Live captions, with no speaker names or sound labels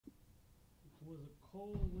was a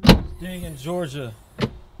cold winter's day in Georgia,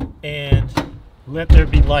 and let there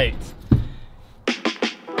be light.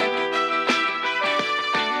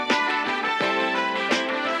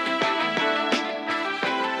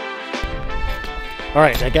 All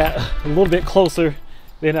right, I got a little bit closer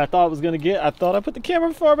than I thought I was gonna get. I thought I put the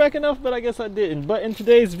camera far back enough, but I guess I didn't. But in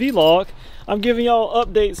today's vlog, I'm giving y'all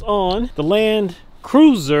updates on the Land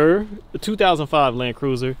Cruiser, the 2005 Land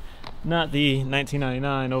Cruiser, not the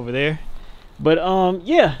 1999 over there. But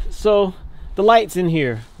yeah, so the lights in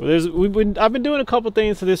here. Well, I've been doing a couple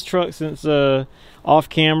things to this truck since off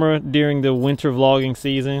camera during the winter vlogging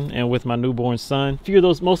season and with my newborn son. A few of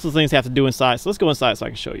those, most of the things have to do inside. So let's go inside so I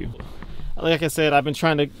can show you. Like I said, I've been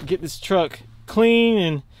trying to get this truck clean,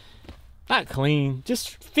 and not clean,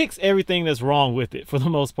 just fix everything that's wrong with it for the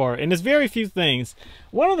most part. And there's very few things.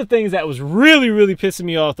 One of the things that was really pissing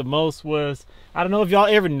me off the most was, I don't know if y'all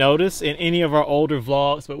ever noticed in any of our older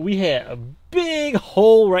vlogs, but we had a big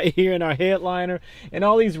hole right here in our headliner and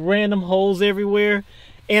all these random holes everywhere.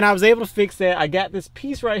 And I was able to fix that. I got this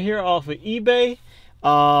piece right here off of eBay.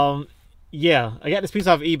 Yeah, I got this piece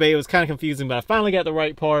off of eBay. It was kind of confusing, but I finally got the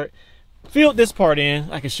right part. Filled this part in.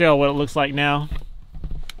 I can show what it looks like now.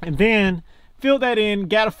 And then filled that in,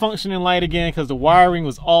 got a functioning light again because the wiring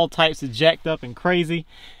was all types of jacked up and crazy.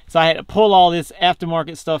 So I had to pull all this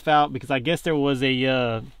aftermarket stuff out because I guess there was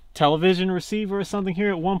a television receiver or something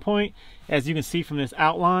here at one point, as you can see from this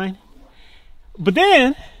outline. But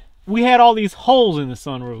then we had all these holes in the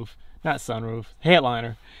sunroof, not sunroof,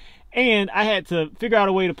 headliner. And I had to figure out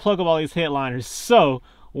a way to plug up all these headliners. So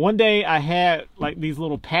one day I had like these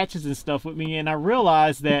little patches and stuff with me, and I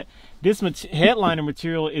realized that this headliner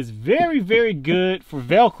material is very good for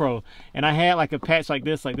Velcro. And I had like a patch like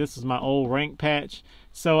this is my old rank patch.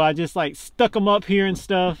 So I just like stuck them up here and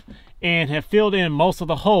stuff and have filled in most of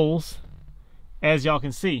the holes, as y'all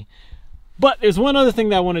can see. But there's one other thing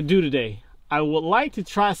that I want to do today. I would like to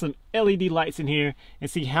try some LED lights in here and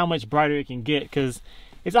see how much brighter it can get, because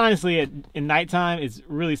it's honestly in nighttime, it's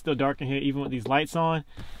really still dark in here even with these lights on.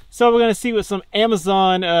 So we're gonna see what some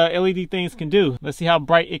Amazon LED things can do. Let's see how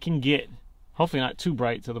bright it can get. Hopefully not too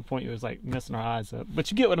bright to the point where it's like messing our eyes up,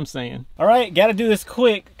 but you get what I'm saying. All right, gotta do this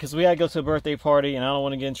quick because we gotta go to a birthday party and I don't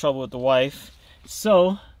wanna get in trouble with the wife.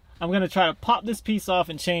 So I'm gonna try to pop this piece off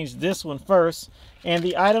and change this one first. And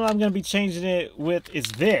the item I'm gonna be changing it with is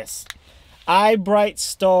this.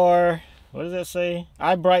 iBrightStar, what does that say?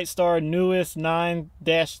 iBrightStar newest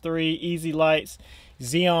 9-3 Easy Lights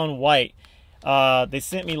Xeon White. They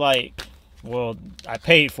sent me like, well, I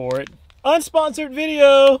paid for it. Unsponsored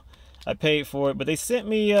video. I paid for it, but they sent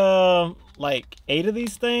me like 8 of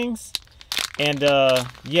these things. And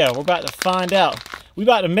yeah, we're about to find out. We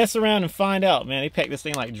about to mess around and find out, man. They packed this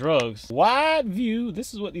thing like drugs. Wide view.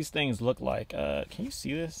 This is what these things look like. Can you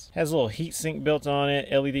see this? Has a little heat sink built on it.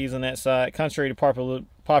 LEDs on that side. Contrary to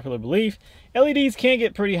popular belief, LEDs can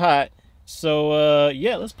get pretty hot. So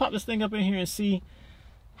yeah, let's pop this thing up in here and see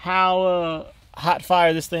how hot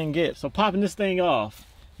fire this thing gets. So popping this thing off,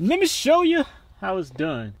 let me show you how it's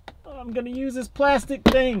done. I'm gonna use this plastic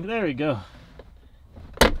thing. There we go.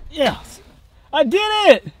 Yes, I did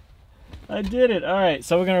it. I did it. All right,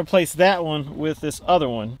 so we're gonna replace that one with this other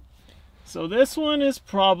one. So this one is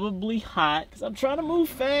probably hot because I'm trying to move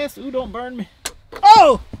fast. Ooh, don't burn me.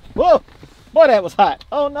 Oh, whoa, boy, that was hot.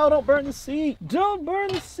 Oh no, don't burn the seat. Don't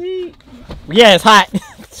burn the seat. Yeah, it's hot.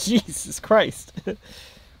 Jesus Christ.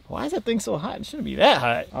 Why is that thing so hot? It shouldn't be that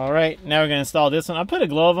hot. All right, now we're gonna install this one. I put a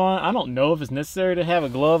glove on. I don't know if it's necessary to have a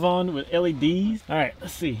glove on with LEDs. All right,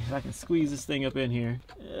 let's see if I can squeeze this thing up in here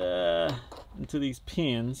into these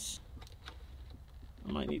pins.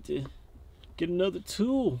 I might need to get another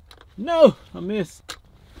tool. No, I missed.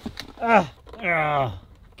 Get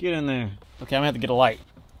in there. Okay, I'm gonna have to get a light.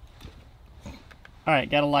 All right,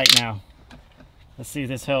 got a light now. Let's see if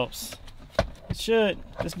this helps. It should.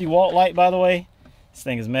 This DeWalt light, by the way. This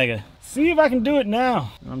thing is mega. See if I can do it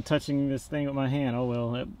now. I'm touching this thing with my hand. Oh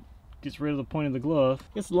well, that gets rid of the point of the glove.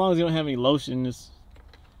 I guess as long as you don't have any lotion, it's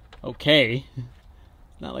okay.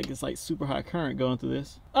 It's not like it's like super high current going through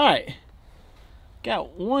this. All right.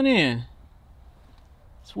 Got one in.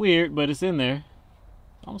 It's weird, but it's in there.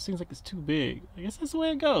 Almost seems like it's too big. I guess that's the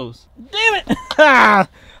way it goes. Damn it! I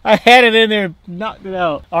had it in there, knocked it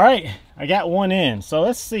out. All right, I got one in. So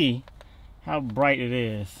let's see how bright it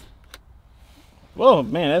is. Whoa,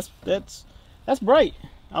 man, that's bright.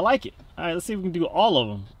 I like it. All right, let's see if we can do all of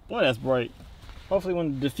them. Boy, that's bright. Hopefully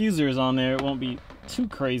when the diffuser is on there, it won't be too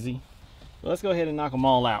crazy. But let's go ahead and knock them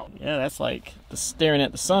all out. Yeah, that's like the staring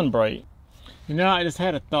at the sun bright. You know, I just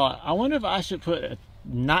had a thought. I wonder if I should put a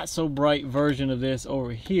not so bright version of this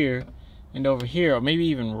over here and over here, or maybe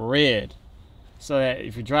even red. so that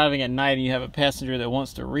if you're driving at night and you have a passenger that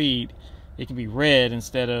wants to read, it can be red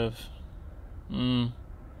instead of I'm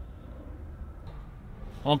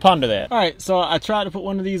gonna ponder that. All right, so I tried to put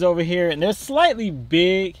one of these over here, and they're slightly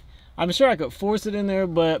big. I'm sure I could force it in there,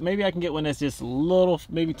 but maybe I can get one that's just a little,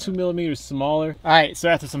 maybe 2 millimeters smaller. All right, so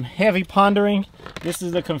after some heavy pondering, this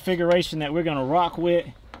is the configuration that we're gonna rock with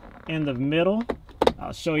in the middle.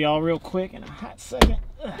 I'll show y'all real quick in a hot second.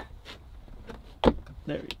 There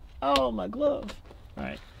we go. Oh, my glove. All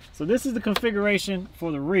right, so this is the configuration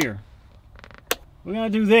for the rear. We're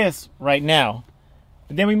gonna do this right now.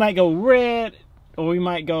 But then we might go red, or we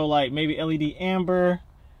might go like maybe LED amber,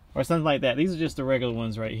 or something like that. These are just the regular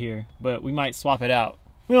ones right here, but we might swap it out.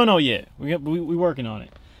 We don't know yet. We're working on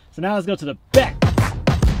it. So now let's go to the back.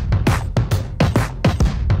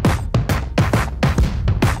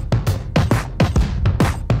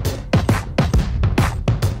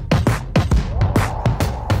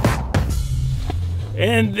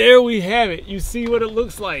 And there we have it. You see what it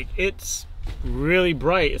looks like. It's really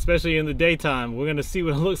bright, especially in the daytime. We're gonna see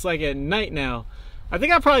what it looks like at night now. I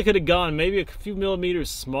think I probably could have gone maybe a few millimeters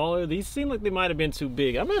smaller. These seem like they might have been too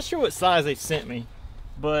big. I'm not sure what size they sent me,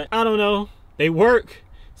 but I don't know. They work.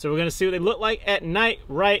 So we're gonna see what they look like at night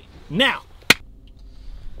right now.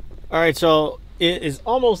 All right, y'all, it is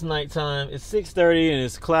almost nighttime. It's 6:30 and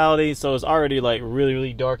it's cloudy, so it's already like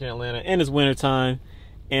really dark in Atlanta, and it's wintertime.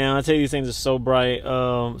 And I tell you, these things are so bright.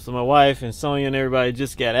 So my wife and Sonia and everybody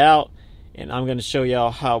just got out, and I'm gonna show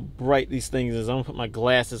y'all how bright these things is. I'm gonna put my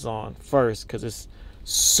glasses on first because it's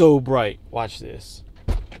so bright. Watch this.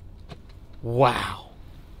 Wow.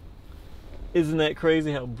 Isn't that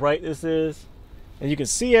crazy how bright this is? And you can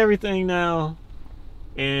see everything now.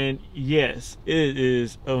 And yes, it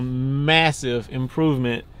is a massive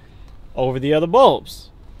improvement over the other bulbs.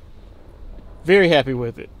 Very happy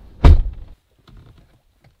with it.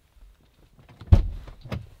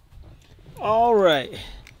 All right,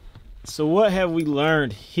 so what have we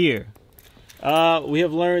learned here? We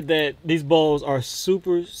have learned that these bulbs are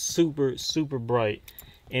super bright,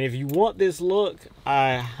 and if you want this look,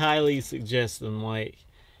 I highly suggest them. Like,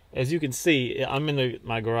 as you can see, I'm in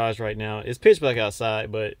my garage right now. It's pitch black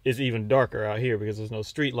outside, but it's even darker out here because there's no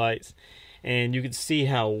street lights, and you can see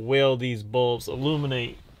how well these bulbs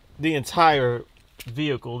illuminate the entire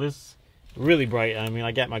vehicle. This is really bright. I mean,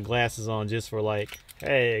 I got my glasses on just for like,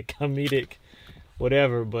 hey, comedic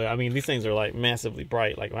whatever, but I mean, these things are like massively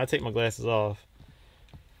bright. Like when I take my glasses off,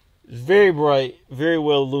 it's very bright, very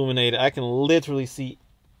well illuminated. I can literally see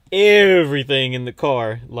everything in the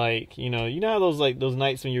car. Like, you know how those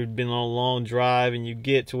nights when you've been on a long drive and you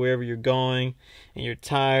get to wherever you're going and you're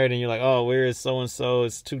tired and you're like, oh, where is so and so?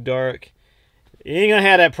 It's too dark. You ain't gonna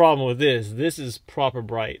have that problem with this. This is proper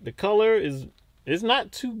bright. The color is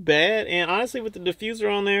not too bad, and honestly, with the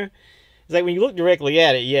diffuser on there, it's like when you look directly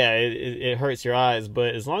at it, yeah, it hurts your eyes,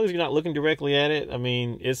 but as long as you're not looking directly at it, I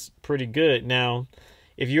mean, it's pretty good. Now,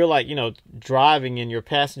 if you're like, driving and your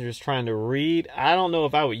passenger's trying to read, I don't know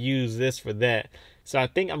if I would use this for that. So I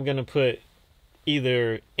think I'm going to put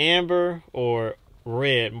either amber or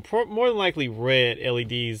red, more than likely red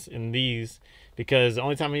LEDs in these, because the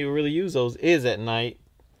only time you really use those is at night.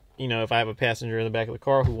 If I have a passenger in the back of the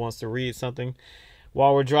car who wants to read something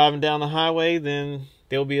while we're driving down the highway, then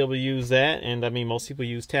they'll be able to use that. And I mean, most people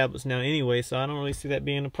use tablets now anyway, so I don't really see that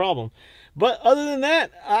being a problem. But other than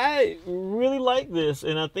that, I really like this,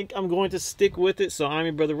 and I think I'm going to stick with it. So I'm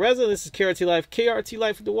your brother Reza. This is KRT Life, KRT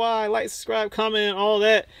Life with the Y. Like, subscribe, comment, all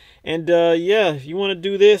that. And yeah, if you want to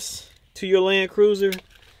do this to your Land Cruiser,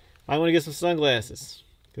 I want to get some sunglasses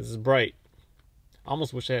because it's bright. I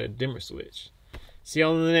almost wish I had a dimmer switch. See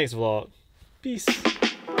y'all in the next vlog. Peace.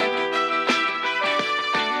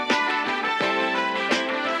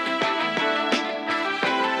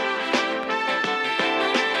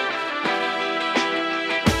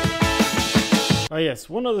 Oh yes,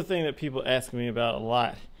 one other thing that people ask me about a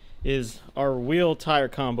lot is our wheel tire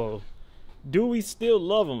combo. Do we still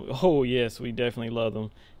love them? Oh yes, we definitely love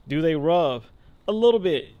them. Do they rub? A little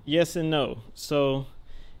bit, yes and no. So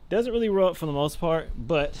it doesn't really rub for the most part,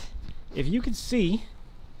 but if you can see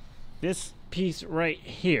this piece right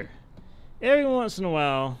here, every once in a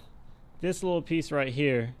while this little piece right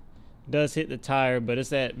here does hit the tire, but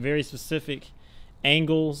it's at very specific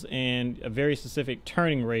angles and a very specific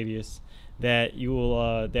turning radius that you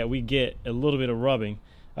will that we get a little bit of rubbing.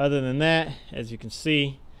 Other than that, as you can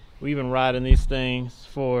see, we've been riding these things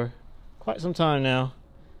for quite some time now,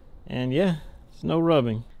 and yeah, it's no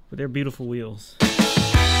rubbing, but they're beautiful wheels.